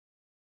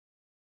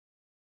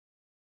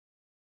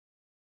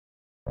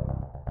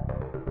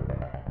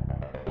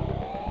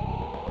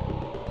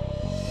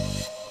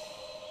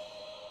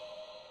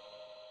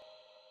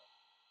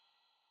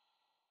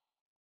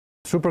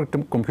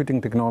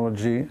Supercomputing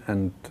technology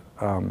and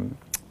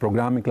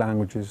programming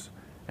languages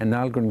and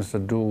algorithms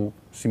that do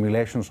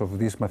simulations of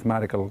these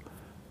mathematical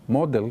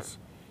models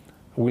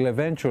will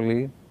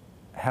eventually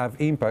have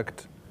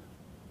impact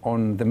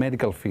on the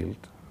medical field.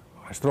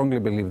 I strongly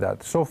believe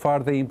that. So far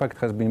the impact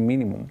has been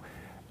minimum.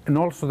 And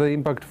also the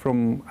impact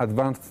from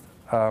advanced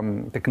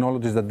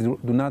technologies that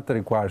do not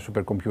require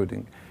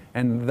supercomputing.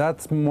 And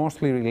that's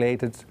mostly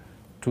related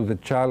to the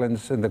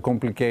challenge and the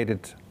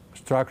complicated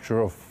structure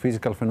of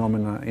physical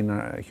phenomena in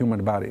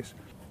human bodies.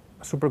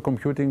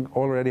 Supercomputing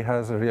already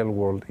has a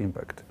real-world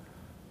impact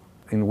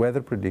in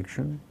weather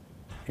prediction,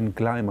 in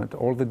climate.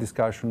 All the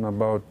discussion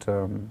about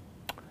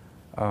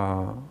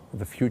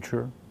the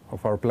future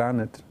of our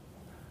planet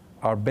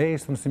are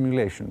based on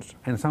simulations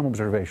and some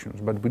observations,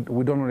 but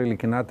we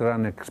cannot run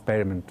an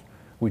experiment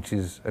which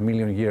is 1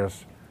 million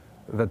years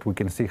that we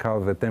can see how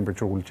the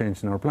temperature will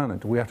change in our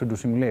planet. We have to do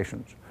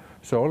simulations.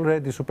 So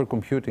already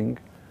supercomputing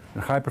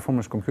and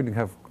high-performance computing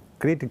have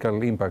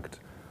critical impact,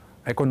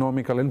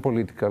 economical and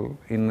political,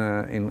 in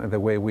the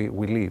way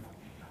we live.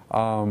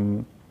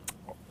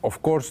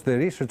 Of course, the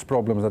research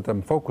problems that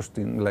I'm focused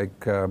in,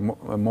 like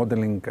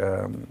modeling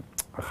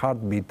a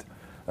heartbeat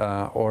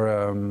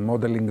or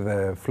modeling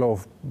the flow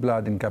of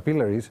blood in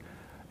capillaries,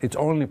 it's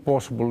only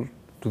possible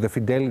to the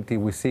fidelity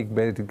we seek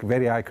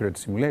very accurate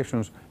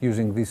simulations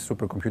using these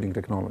supercomputing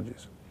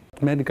technologies.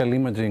 Medical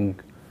imaging,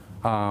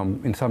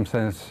 in some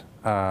sense,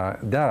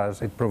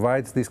 it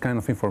provides this kind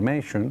of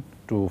information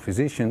to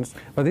physicians,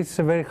 but it's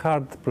a very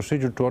hard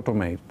procedure to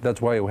automate. That's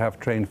why we have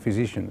trained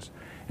physicians.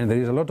 And there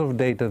is a lot of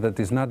data that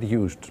is not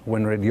used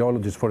when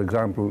radiologists, for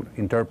example,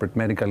 interpret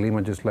medical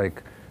images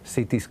like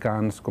CT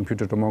scans,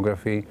 computer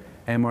tomography,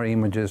 MR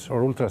images,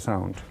 or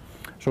ultrasound.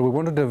 So we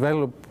want to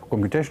develop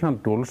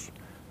computational tools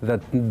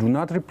that do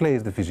not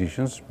replace the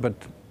physicians, but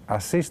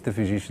assist the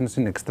physicians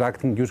in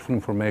extracting useful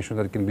information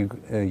that can be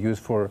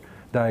used for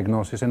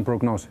diagnosis and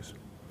prognosis.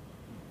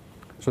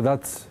 So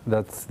that's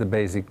the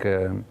basic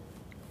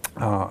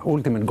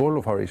ultimate goal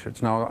of our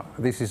research. Now,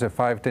 this is a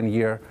 5-10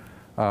 year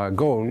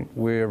goal.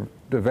 We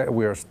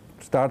are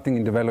starting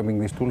in developing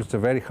these tools. It's a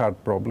very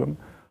hard problem.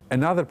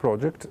 Another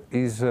project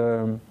is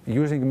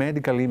using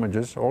medical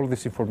images, all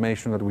this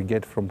information that we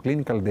get from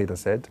clinical data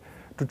set,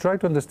 to try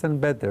to understand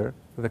better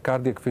the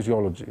cardiac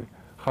physiology,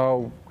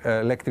 how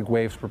electric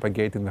waves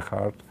propagate in the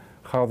heart,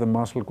 how the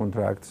muscle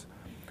contracts,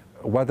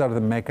 what are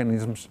the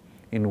mechanisms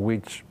in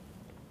which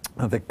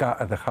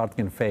the heart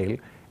can fail.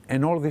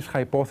 And all this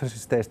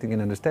hypothesis testing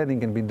and understanding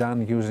can be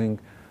done using,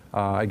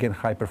 again,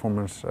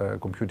 high-performance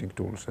computing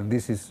tools. And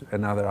this is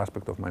another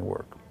aspect of my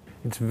work.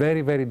 It's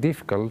very, very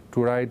difficult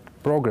to write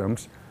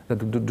programs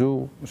that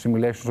do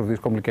simulations of these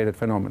complicated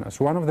phenomena.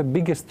 So one of the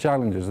biggest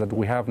challenges that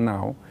we have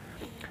now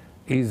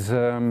is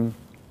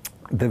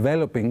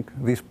developing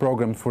these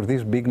programs for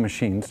these big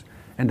machines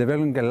and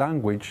developing a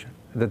language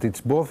that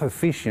it's both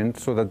efficient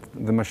so that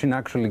the machine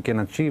actually can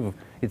achieve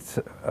its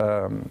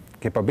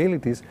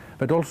capabilities,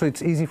 but also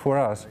it's easy for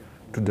us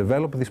to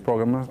develop these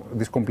programs,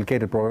 these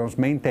complicated programs,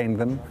 maintain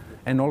them,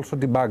 and also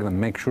debug them,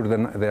 make sure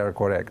that they are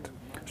correct.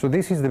 So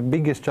this is the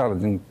biggest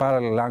challenge in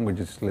parallel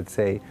languages, let's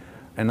say,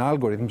 and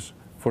algorithms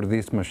for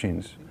these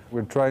machines.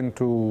 We're trying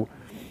to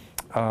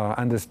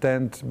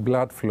understand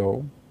blood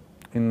flow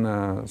in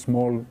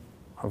small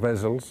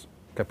vessels,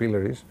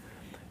 capillaries,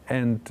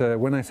 and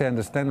when I say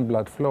understand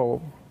blood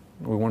flow,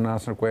 we want to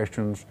answer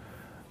questions: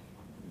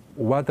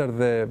 what are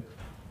the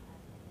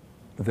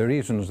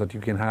reasons that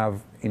you can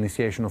have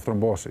initiation of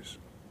thrombosis?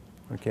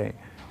 Okay,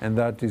 and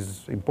that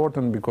is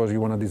important because you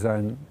want to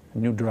design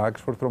new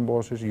drugs for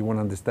thrombosis. You want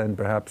to understand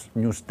perhaps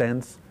new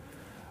stents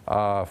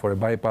for a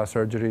bypass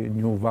surgery,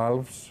 new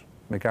valves,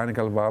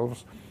 mechanical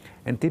valves,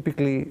 and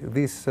typically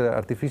these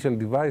artificial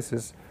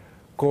devices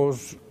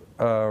cause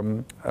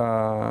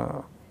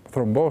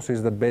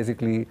thrombosis that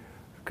basically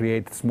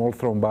create small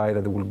thrombi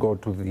that will go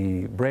to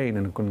the brain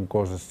and can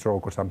cause a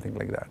stroke or something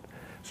like that.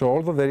 So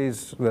although there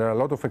are a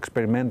lot of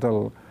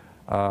experimental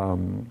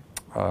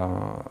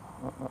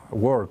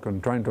work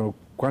on trying to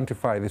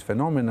quantify this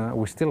phenomena,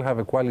 we still have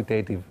a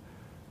qualitative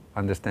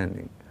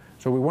understanding.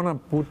 So we want to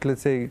put,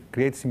 let's say,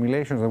 create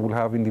simulations that will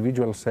have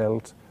individual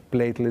cells,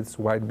 platelets,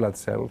 white blood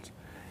cells,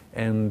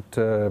 and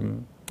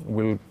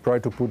we'll try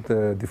to put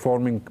the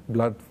deforming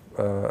blood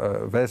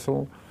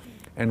vessel,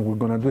 and we're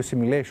going to do a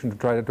simulation to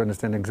try to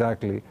understand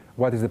exactly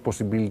what is the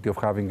possibility of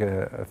having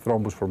a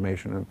thrombus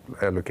formation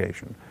and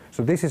location.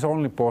 So this is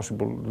only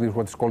possible with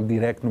what's called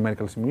direct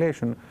numerical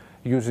simulation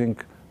using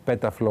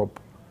petaflop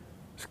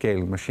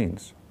scale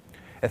machines.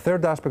 A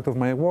third aspect of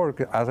my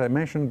work, as I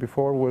mentioned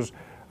before, was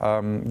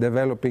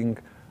developing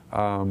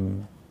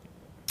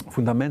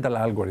fundamental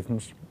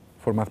algorithms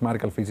for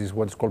mathematical physics,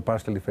 what's called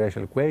partial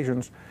differential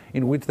equations,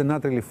 in which they're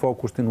not really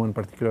focused in one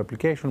particular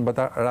application, but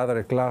are rather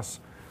a class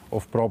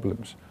of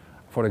problems.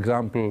 For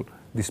example,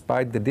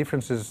 despite the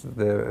differences,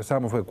 the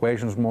sum of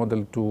equations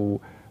modeled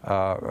to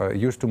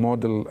used to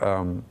model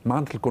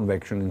mantle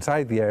convection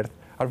inside the Earth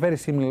are very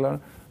similar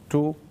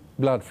to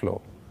blood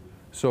flow.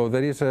 So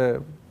there is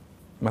a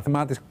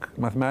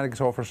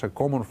mathematics offers a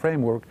common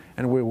framework,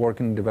 and we're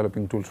working on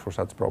developing tools for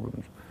such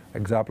problems.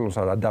 Examples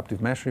are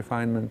adaptive mesh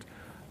refinement,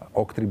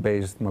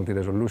 octree-based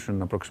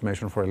multi-resolution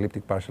approximation for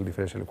elliptic partial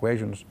differential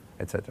equations,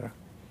 etc.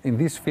 In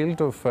this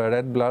field of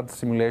red blood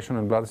simulation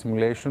and blood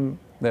simulation,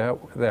 there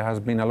has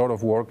been a lot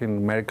of work in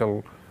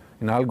numerical,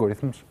 in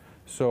algorithms.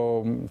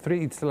 So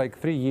it's like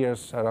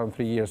around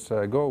 3 years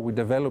ago, we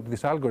developed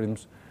these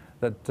algorithms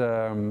that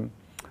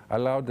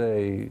allowed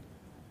a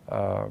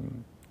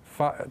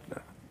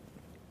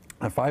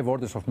 5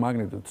 orders of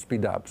magnitude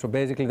speed up. So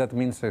basically that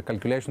means a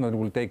calculation that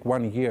will take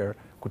 1 year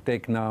could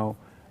take now,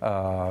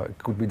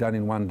 could be done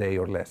in 1 day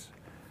or less.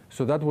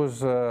 So that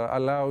was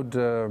allowed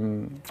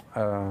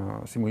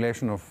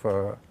simulation of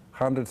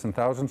hundreds and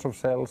thousands of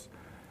cells,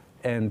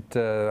 and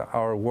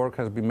our work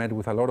has been met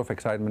with a lot of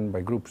excitement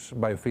by groups,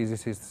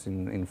 biophysicists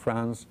in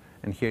France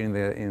and here in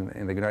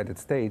the United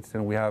States.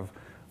 And we have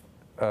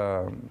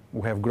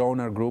grown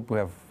our group. We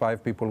have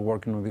 5 people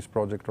working on this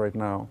project right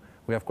now.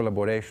 We have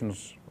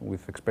collaborations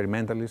with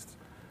experimentalists.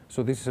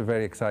 So this is a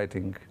very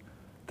exciting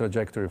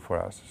trajectory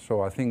for us.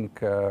 So I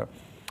think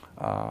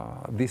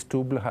this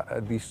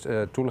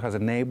tool has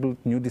enabled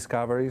new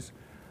discoveries,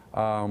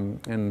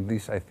 and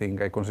this, I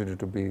think, I consider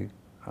to be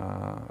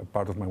a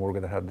part of my work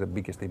that had the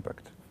biggest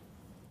impact.